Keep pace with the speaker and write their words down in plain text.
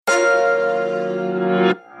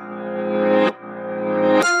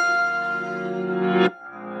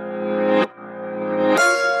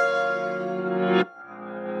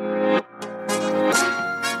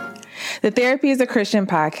Therapy is a Christian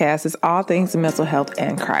podcast. It's all things mental health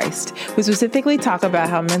and Christ. We specifically talk about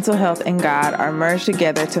how mental health and God are merged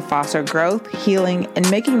together to foster growth, healing,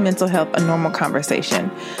 and making mental health a normal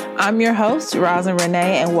conversation. I'm your host, Rosin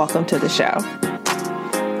Renee, and welcome to the show.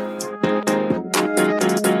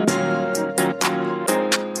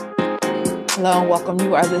 Hello and welcome.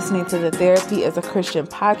 You are listening to the Therapy is a Christian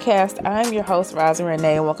podcast. I'm your host, Rosin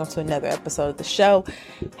Renee, and welcome to another episode of the show.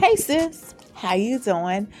 Hey sis, how you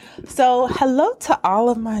doing? So hello to all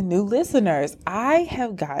of my new listeners. I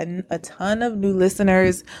have gotten a ton of new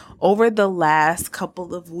listeners over the last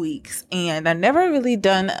couple of weeks, and I've never really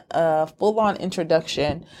done a full-on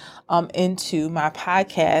introduction into my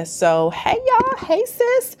podcast. So, hey y'all, hey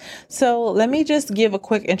sis. So let me just give a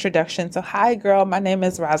quick introduction. So hi girl, my name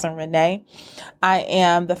is Rosin Renee. I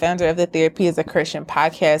am the founder of the Therapy is a Christian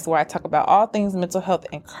podcast, where I talk about all things mental health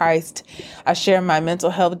in Christ. I share my mental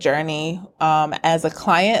health journey as a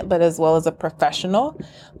client, but as well as a professional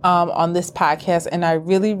on this podcast. And I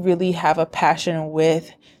really have a passion with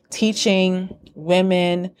teaching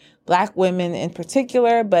women, Black women in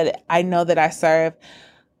particular, but I know that I serve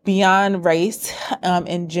beyond race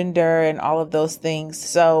and gender and all of those things.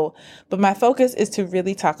 So, but my focus is to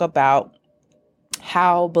really talk about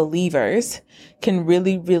how believers can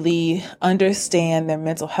really understand their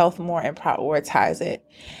mental health more and prioritize it.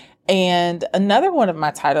 And another one of my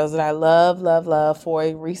titles that I love for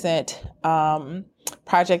a recent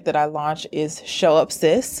project that I launched is Show Up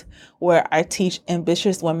Sis, where I teach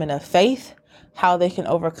ambitious women of faith how they can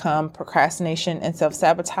overcome procrastination and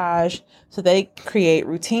self-sabotage so they create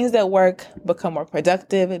routines that work, become more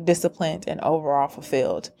productive, disciplined, and overall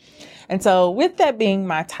fulfilled. And so with that being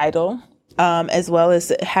my title, as well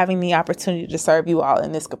as having the opportunity to serve you all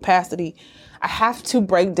in this capacity, I have to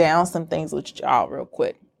break down some things with y'all real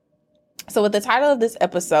quick. So with the title of this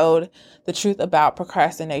episode, The Truth About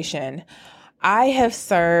Procrastination, I have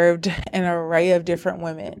served an array of different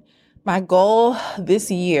women. My goal this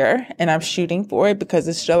year, and I'm shooting for it because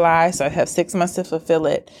it's July, so I have 6 months to fulfill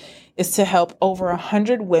it, is to help over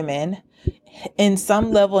 100 women in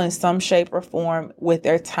some level, in some shape or form with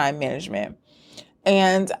their time management.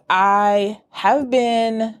 And I have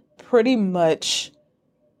been pretty much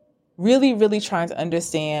really trying to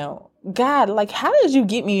understand, God, like, how did you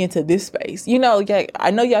get me into this space? You know, I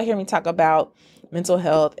know y'all hear me talk about mental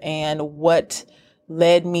health and what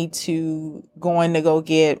led me to going to go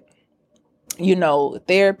get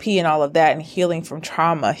therapy and all of that, and healing from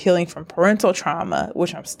trauma, healing from parental trauma,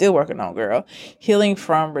 which I'm still working on, girl, healing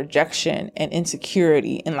from rejection and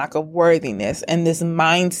insecurity and lack of worthiness and this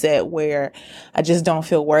mindset where I just don't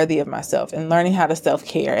feel worthy of myself, and learning how to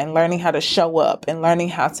self-care and learning how to show up and learning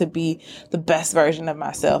how to be the best version of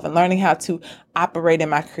myself and learning how to operate in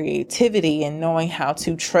my creativity and knowing how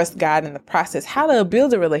to trust God in the process, how to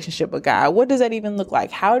build a relationship with God. What does that even look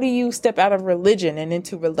like? How do you step out of religion and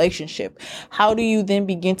into relationship? How do you then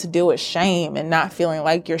begin to deal with shame and not feeling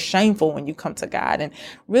like you're shameful when you come to God, and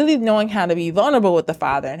really knowing how to be vulnerable with the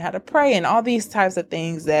Father and how to pray and all these types of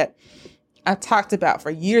things that I've talked about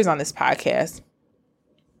for years on this podcast.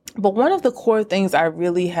 But one of the core things I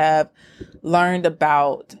really have learned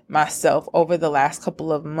about myself over the last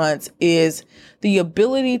couple of months is the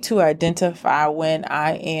ability to identify when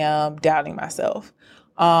I am doubting myself.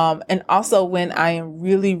 And also when I am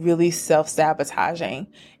really self-sabotaging,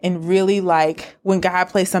 and really like when God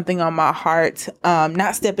plays something on my heart,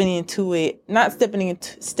 not stepping into it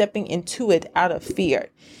out of fear.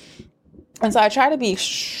 And so I try to be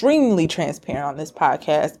extremely transparent on this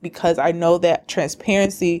podcast because I know that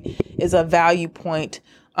transparency is a value point,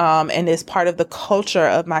 and is part of the culture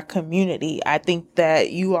of my community. I think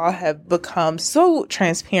that you all have become so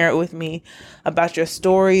transparent with me about your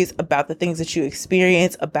stories, about the things that you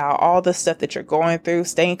experience, about all the stuff that you're going through,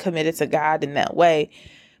 staying committed to God in that way.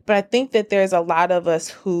 But I think that there's a lot of us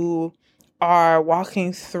who are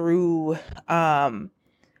walking through,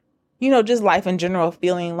 just life in general,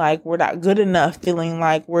 feeling like we're not good enough, feeling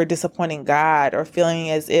like we're disappointing God, or feeling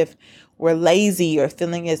as if we're lazy, or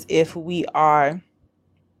feeling as if we are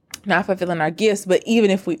not fulfilling our gifts. But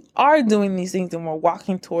even if we are doing these things and we're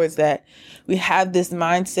walking towards that, we have this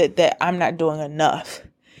mindset that I'm not doing enough.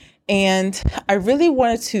 And I really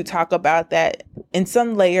wanted to talk about that in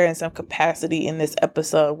some layer, in some capacity in this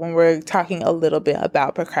episode when we're talking a little bit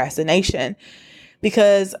about procrastination,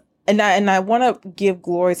 because I want to give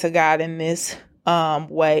glory to God in this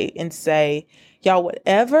way and say, y'all,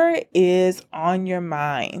 whatever is on your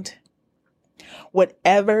mind,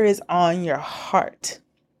 whatever is on your heart,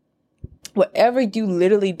 whatever you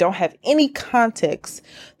literally don't have any context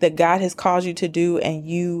that God has called you to do and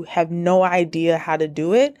you have no idea how to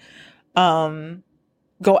do it,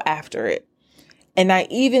 go after it. And I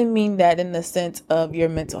even mean that in the sense of your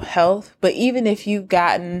mental health. But even if you've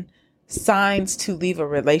gotten signs to leave a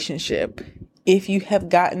relationship, if you have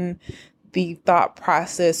gotten the thought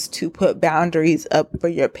process to put boundaries up for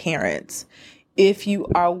your parents, if you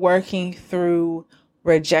are working through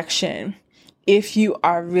rejection, if you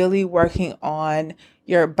are really working on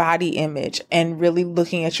your body image and really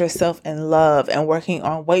looking at yourself in love and working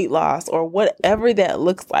on weight loss or whatever that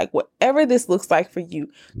looks like, whatever this looks like for you,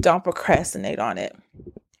 don't procrastinate on it.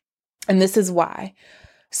 And this is why.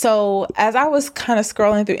 So as I was kind of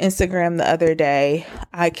scrolling through Instagram the other day,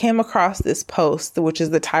 I came across this post, which is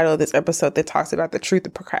the title of this episode, that talks about the truth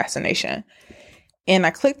of procrastination. And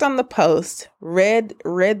I clicked on the post, read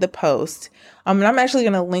the post. And I'm actually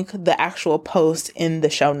going to link the actual post in the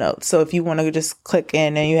show notes. So if you want to just click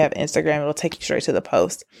in and you have Instagram, it'll take you straight to the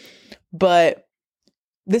post. But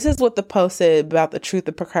this is what the post said about the truth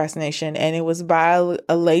of procrastination. And it was by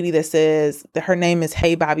a lady that says that her name is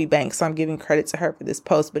Hey Bobby Banks. So I'm giving credit to her for this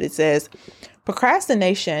post. But it says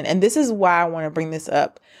procrastination. And this is why I want to bring this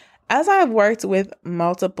up. As I've worked with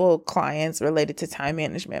multiple clients related to time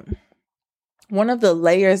management, one of the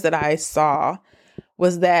layers that I saw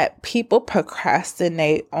was that people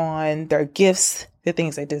procrastinate on their gifts, the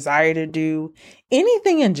things they desire to do,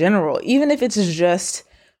 anything in general, even if it's just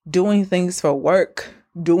doing things for work,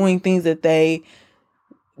 doing things that they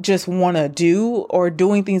just want to do, or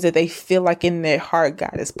doing things that they feel like in their heart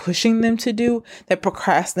God is pushing them to do, that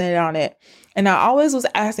procrastinate on it. And I always was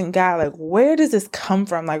asking God, like, where does this come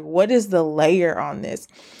from? Like, what is the layer on this?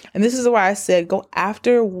 And this is why I said, go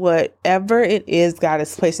after whatever it is God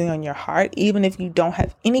is placing on your heart, even if you don't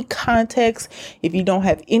have any context, if you don't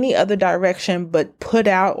have any other direction, but put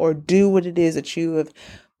out or do what it is that you have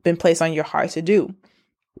been placed on your heart to do.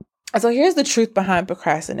 So here's the truth behind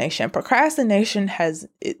procrastination. Procrastination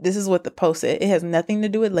this is what the post said, it has nothing to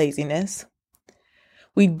do with laziness.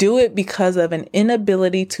 We do it because of an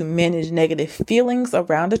inability to manage negative feelings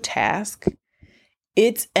around a task.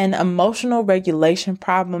 It's an emotional regulation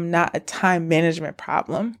problem, not a time management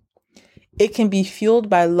problem. It can be fueled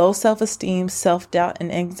by low self-esteem, self-doubt,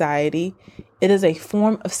 and anxiety. It is a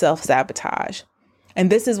form of self-sabotage. And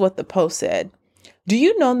this is what the post said. Do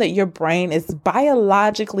you know that your brain is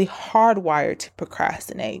biologically hardwired to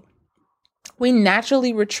procrastinate? We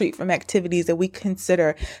naturally retreat from activities that we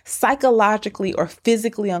consider psychologically or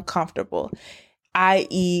physically uncomfortable,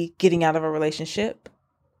 i.e., getting out of a relationship,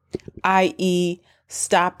 i.e.,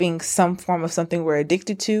 stopping some form of something we're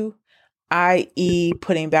addicted to, i.e.,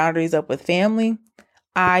 putting boundaries up with family,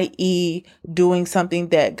 i.e., doing something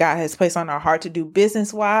that God has placed on our heart to do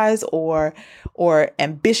business-wise or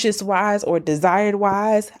ambitious-wise or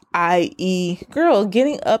desired-wise, i.e., girl,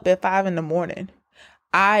 getting up at 5 a.m,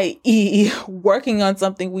 i.e., working on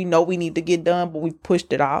something we know we need to get done, but we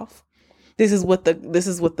pushed it off. This is what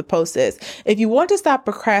the post says. If you want to stop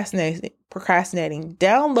procrastinating,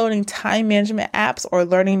 downloading time management apps or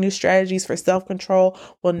learning new strategies for self-control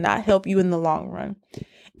will not help you in the long run.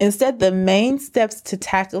 Instead, the main steps to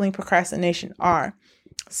tackling procrastination are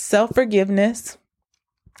self-forgiveness,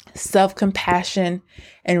 self-compassion,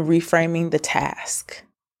 and reframing the task.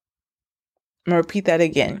 I'm going to repeat that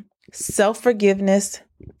again. Self-forgiveness,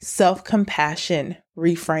 self-compassion,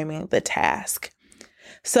 reframing the task.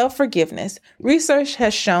 Self-forgiveness. Research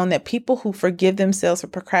has shown that people who forgive themselves for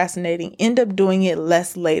procrastinating end up doing it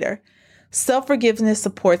less later. Self-forgiveness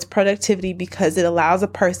supports productivity because it allows a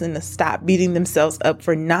person to stop beating themselves up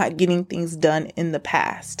for not getting things done in the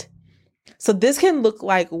past. So this can look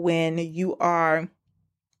like when you are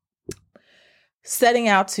setting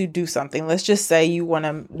out to do something. Let's just say you want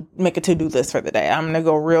to make a to-do list for the day. I'm going to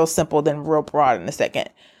go real simple, then real broad in a second.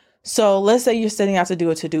 So let's say you're setting out to do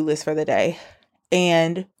a to-do list for the day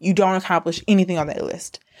and you don't accomplish anything on that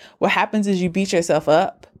list. What happens is you beat yourself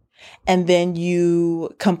up and then you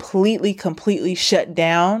completely shut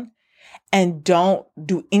down and don't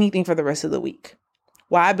do anything for the rest of the week.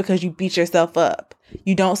 Why? Because you beat yourself up.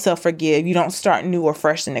 You don't self-forgive. You don't start new or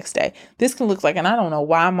fresh the next day. This can look like, and I don't know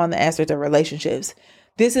why I'm on the aspect of relationships.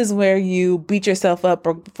 This is where you beat yourself up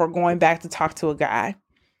for going back to talk to a guy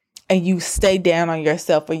and you stay down on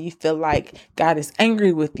yourself, or you feel like God is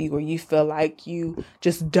angry with you, or you feel like you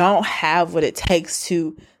just don't have what it takes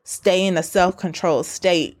to stay in a self-controlled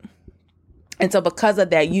state. And so because of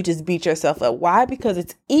that, you just beat yourself up. Why? Because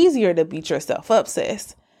it's easier to beat yourself up,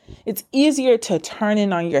 sis. It's easier to turn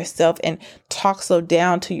in on yourself and talk so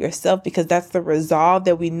down to yourself, because that's the resolve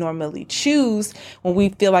that we normally choose when we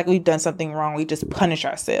feel like we've done something wrong. We just punish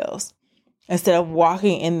ourselves instead of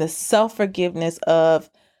walking in the self-forgiveness of,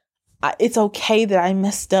 it's okay that I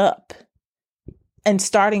messed up, and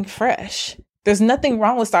starting fresh. There's nothing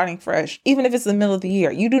wrong with starting fresh, even if it's the middle of the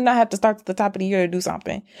year. You do not have to start at the top of the year to do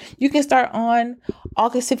something. You can start on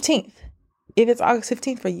August 15th, if it's August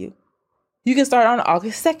 15th for you. You can start on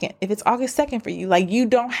August 2nd, if it's August 2nd for you. Like, you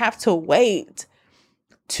don't have to wait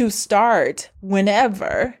to start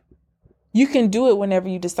whenever. You can do it whenever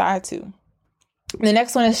you decide to. The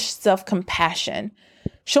next one is self-compassion.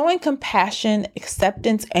 Showing compassion,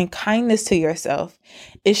 acceptance, and kindness to yourself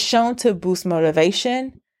is shown to boost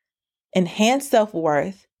motivation, enhance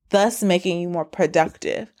self-worth, thus making you more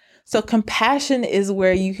productive. So compassion is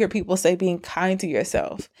where you hear people say being kind to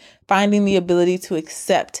yourself, finding the ability to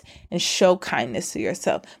accept and show kindness to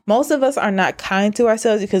yourself. Most of us are not kind to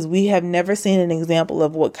ourselves because we have never seen an example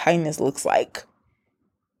of what kindness looks like.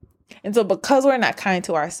 And so because we're not kind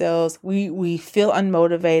to ourselves, we feel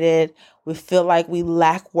unmotivated. We feel like we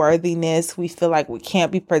lack worthiness. We feel like we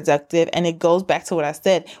can't be productive. And it goes back to what I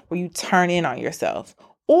said, where you turn in on yourself.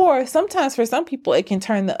 Or sometimes for some people, it can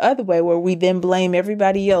turn the other way, where we then blame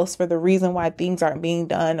everybody else for the reason why things aren't being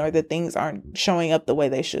done or that things aren't showing up the way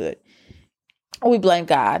they should. Or we blame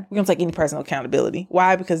God. We don't take any personal accountability.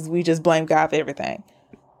 Why? Because we just blame God for everything,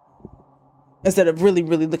 instead of really,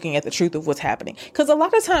 really looking at the truth of what's happening. Because a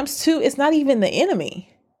lot of times, too, it's not even the enemy.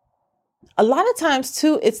 A lot of times,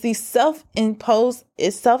 too, it's these self-imposed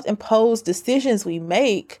decisions we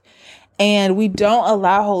make, and we don't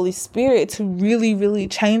allow Holy Spirit to really, really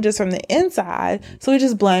change us from the inside. So we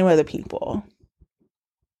just blame other people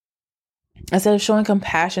instead of showing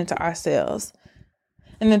compassion to ourselves.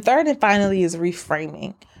 And then third and finally is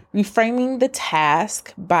reframing. Reframing the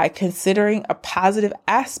task by considering a positive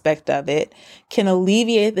aspect of it can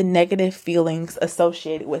alleviate the negative feelings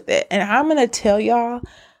associated with it. And I'm going to tell y'all,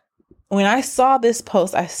 when I saw this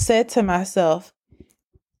post, I said to myself,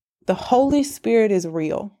 the Holy Spirit is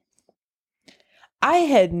real. I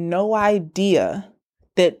had no idea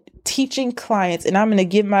that teaching clients, and I'm going to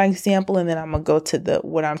give my example and then I'm going to go to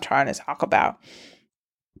what I'm trying to talk about.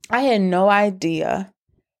 I had no idea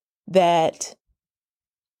that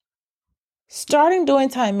starting doing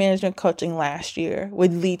time management coaching last year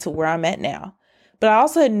would lead to where I'm at now. But I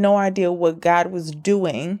also had no idea what God was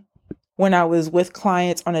doing when I was with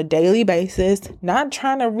clients on a daily basis, not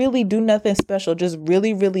trying to really do nothing special, just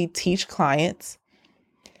really, really teach clients,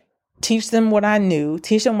 teach them what I knew,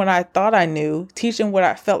 teach them what I thought I knew, teach them what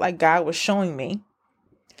I felt like God was showing me.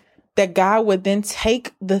 That God would then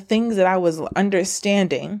take the things that I was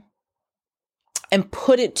understanding and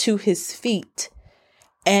put it to his feet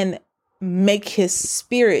and make his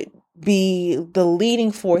spirit be the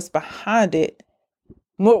leading force behind it.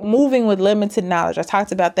 Moving with limited knowledge. I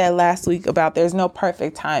talked about that last week, about there's no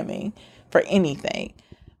perfect timing for anything.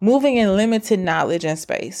 Moving in limited knowledge and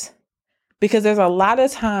space. Because there's a lot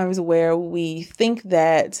of times where we think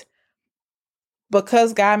that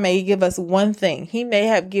because God may give us one thing, he may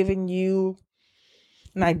have given you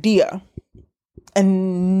an idea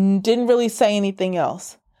and didn't really say anything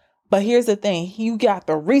else. But here's the thing, you got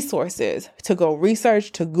the resources to go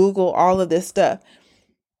research, to Google all of this stuff,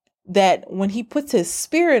 that when he puts his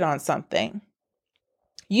spirit on something,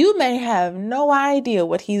 you may have no idea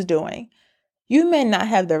what he's doing. You may not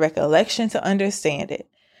have the recollection to understand it.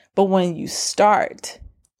 But when you start,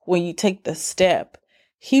 when you take the step,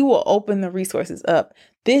 he will open the resources up.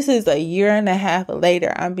 This is a year and a half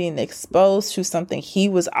later. I'm being exposed to something he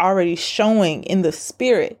was already showing in the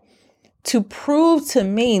spirit to prove to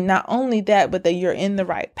me not only that, but that you're in the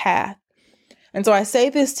right path. And so I say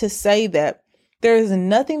this to say that there is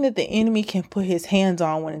nothing that the enemy can put his hands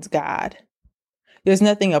on when it's God. There's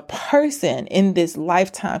nothing a person in this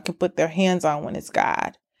lifetime can put their hands on when it's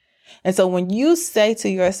God. And so when you say to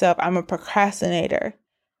yourself, I'm a procrastinator,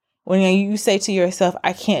 when you say to yourself,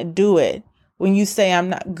 I can't do it, when you say I'm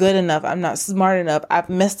not good enough, I'm not smart enough, I've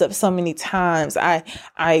messed up so many times, I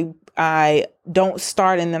don't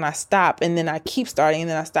start and then I stop, and then I keep starting and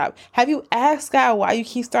then I stop. Have you asked God why you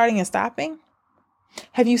keep starting and stopping?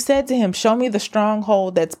 Have you said to him, show me the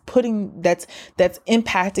stronghold that's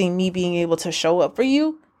impacting me being able to show up for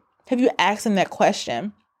you? Have you asked him that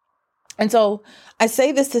question? And so I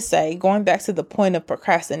say this to say, going back to the point of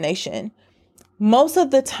procrastination, most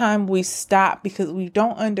of the time we stop because we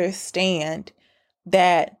don't understand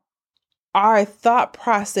that our thought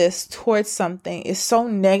process towards something is so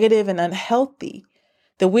negative and unhealthy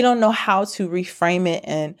that we don't know how to reframe it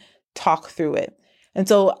and talk through it. And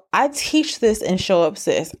so I teach this in Show Up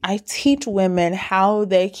Sis. I teach women how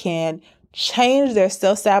they can change their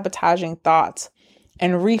self-sabotaging thoughts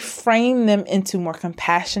and reframe them into more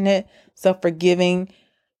compassionate, self-forgiving,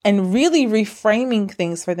 and really reframing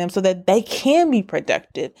things for them so that they can be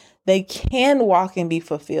productive. They can walk and be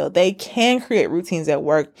fulfilled. They can create routines at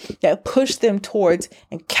work that push them towards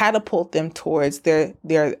and catapult them towards their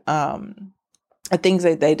things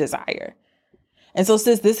that they desire. And so,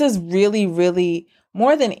 sis, this is really, really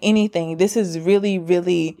more than anything, this is really,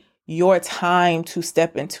 really your time to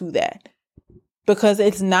step into that. Because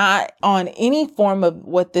it's not on any form of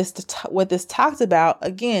what this talks about.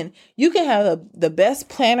 Again, you can have the best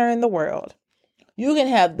planner in the world. You can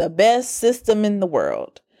have the best system in the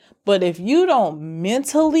world. But if you don't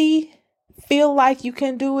mentally feel like you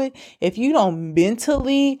can do it, if you don't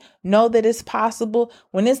mentally know that it's possible,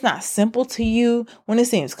 when it's not simple to you, when it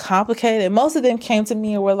seems complicated, most of them came to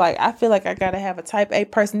me and were like, I feel like I got to have a type A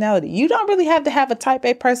personality. You don't really have to have a type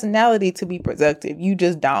A personality to be productive. You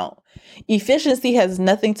just don't. Efficiency has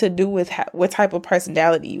nothing to do with what type of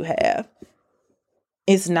personality you have.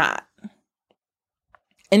 It's not.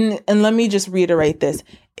 And let me just reiterate this.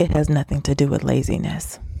 It has nothing to do with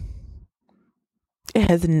laziness. It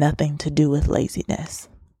has nothing to do with laziness.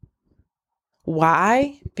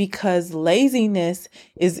 Why? Because laziness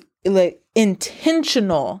is like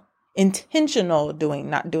intentional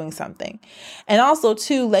not doing something. And also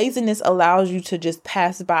too, laziness allows you to just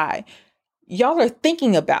pass by. Y'all are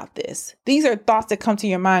thinking about this. These are thoughts that come to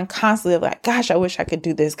your mind constantly like, gosh, I wish I could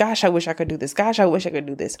do this. Gosh, I wish I could do this. Gosh, I wish I could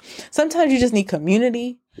do this. Sometimes you just need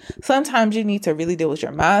community. Sometimes you need to really deal with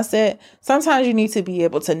your mindset. Sometimes you need to be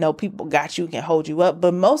able to know people got you, can hold you up.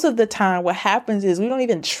 But most of the time, what happens is we don't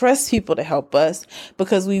even trust people to help us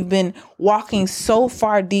because we've been walking so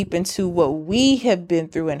far deep into what we have been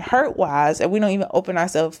through and hurt wise, and we don't even open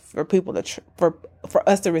ourselves for people to for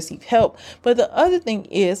us to receive help. But the other thing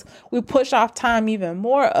is we push off time even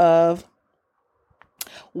more of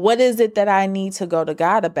what is it that I need to go to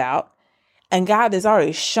God about? And God has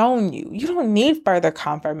already shown you. You don't need further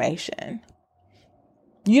confirmation.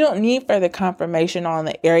 You don't need further confirmation on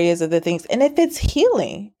the areas of the things. And if it's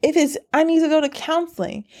healing, if it's, I need to go to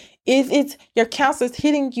counseling, if it's your counselor's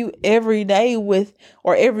hitting you every day with,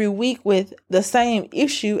 or every week with the same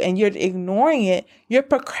issue and you're ignoring it, you're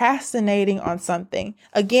procrastinating on something.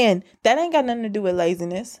 Again, that ain't got nothing to do with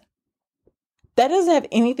laziness. That doesn't have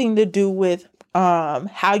anything to do with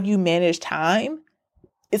how you manage time.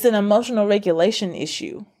 It's an emotional regulation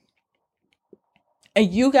issue.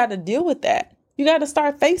 And you got to deal with that. You got to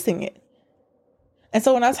start facing it. And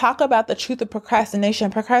so when I talk about the truth of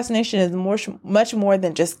procrastination is much more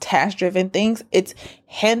than just task-driven things. It's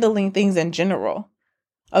handling things in general,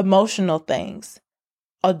 emotional things,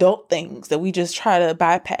 adult things that we just try to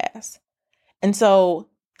bypass. And so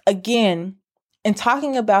again, in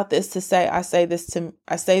talking about this to say, I say this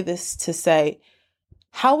to say,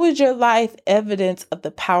 how is your life evidence of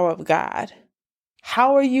the power of God?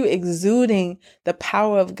 How are you exuding the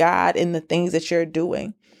power of God in the things that you're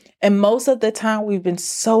doing? And most of the time we've been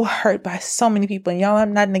so hurt by so many people. And y'all,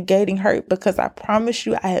 I'm not negating hurt because I promise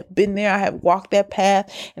you I have been there. I have walked that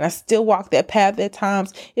path and I still walk that path at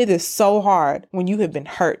times. It is so hard when you have been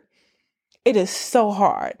hurt. It is so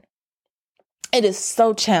hard. It is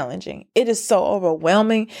so challenging. It is so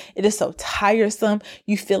overwhelming. It is so tiresome.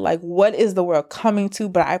 You feel like, what is the world coming to?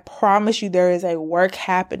 But I promise you there is a work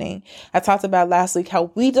happening. I talked about last week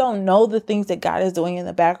how we don't know the things that God is doing in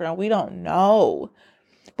the background. We don't know.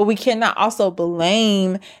 But we cannot also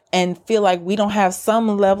blame and feel like we don't have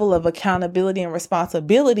some level of accountability and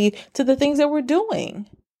responsibility to the things that we're doing,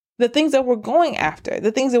 the things that we're going after,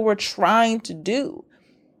 the things that we're trying to do.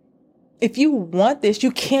 If you want this,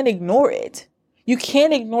 you can't ignore it. You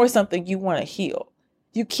can't ignore something you want to heal.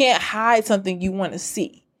 You can't hide something you want to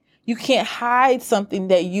see. You can't hide something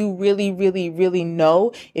that you really, really, really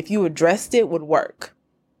know if you addressed it would work.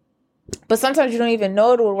 But sometimes you don't even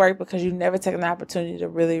know it will work because you've never taken the opportunity to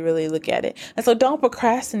really, really look at it. And so don't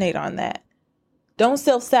procrastinate on that. Don't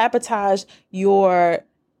self-sabotage your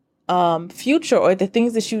future or the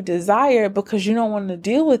things that you desire because you don't want to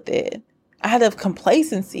deal with it out of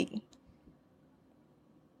complacency.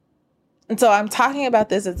 And so I'm talking about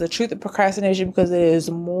this as the truth of procrastination because it is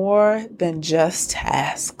more than just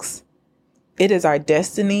tasks. It is our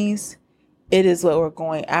destinies. It is what we're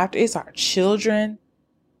going after. It's our children.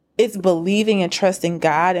 It's believing and trusting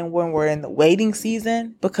God. And when we're in the waiting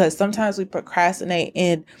season, because sometimes we procrastinate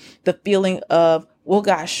in the feeling of, will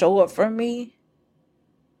God show up for me?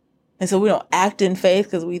 And so we don't act in faith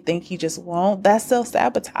because we think he just won't. That's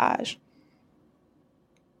self-sabotage.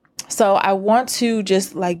 So I want to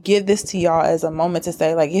just give this to y'all as a moment to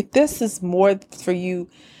say, if this is more for you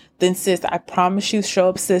than Sis, I promise you, Show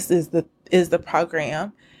Up Sis is the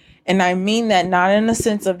program. And I mean that not in a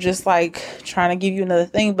sense of just like trying to give you another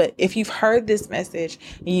thing, but if you've heard this message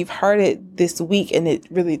and you've heard it this week and it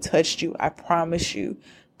really touched you, I promise you,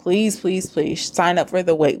 please, please, please sign up for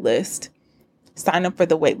the wait list. Sign up for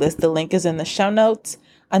the wait list. The link is in the show notes.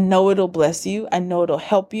 I know it'll bless you. I know it'll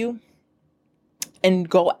help you, and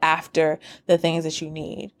go after the things that you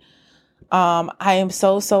need. I am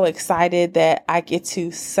so excited that I get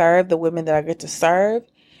to serve the women that I get to serve,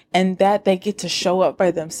 and that they get to show up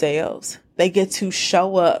for themselves. They get to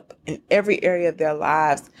show up in every area of their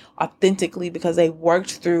lives authentically because they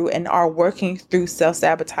worked through and are working through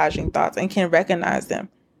self-sabotaging thoughts and can recognize them.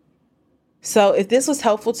 So if this was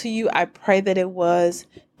helpful to you, I pray that it was.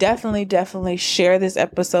 Definitely share this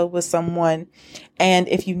episode with someone. And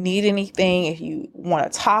if you need anything, if you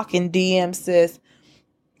want to talk in DMs, sis,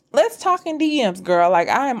 let's talk in DMs, girl. Like,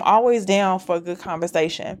 I am always down for a good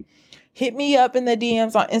conversation. Hit me up in the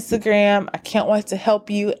DMs on Instagram. I can't wait to help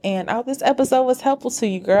you. And I hope this episode was helpful to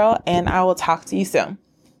you, girl. And I will talk to you soon.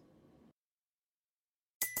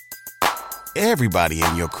 Everybody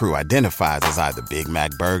in your crew identifies as either Big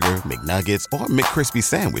Mac Burger, McNuggets, or McCrispy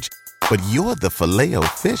Sandwich. But you're the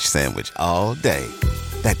Filet-O-Fish Sandwich all day.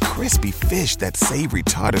 That crispy fish, that savory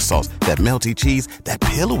tartar sauce, that melty cheese, that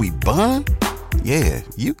pillowy bun. Yeah,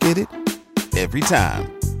 you get it. Every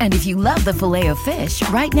time. And if you love the Filet-O-Fish,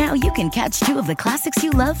 right now you can catch 2 of the classics you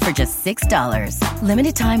love for just $6.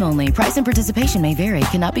 Limited time only. Price and participation may vary.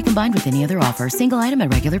 Cannot be combined with any other offer. Single item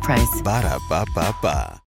at regular price. Ba-da-ba-ba-ba.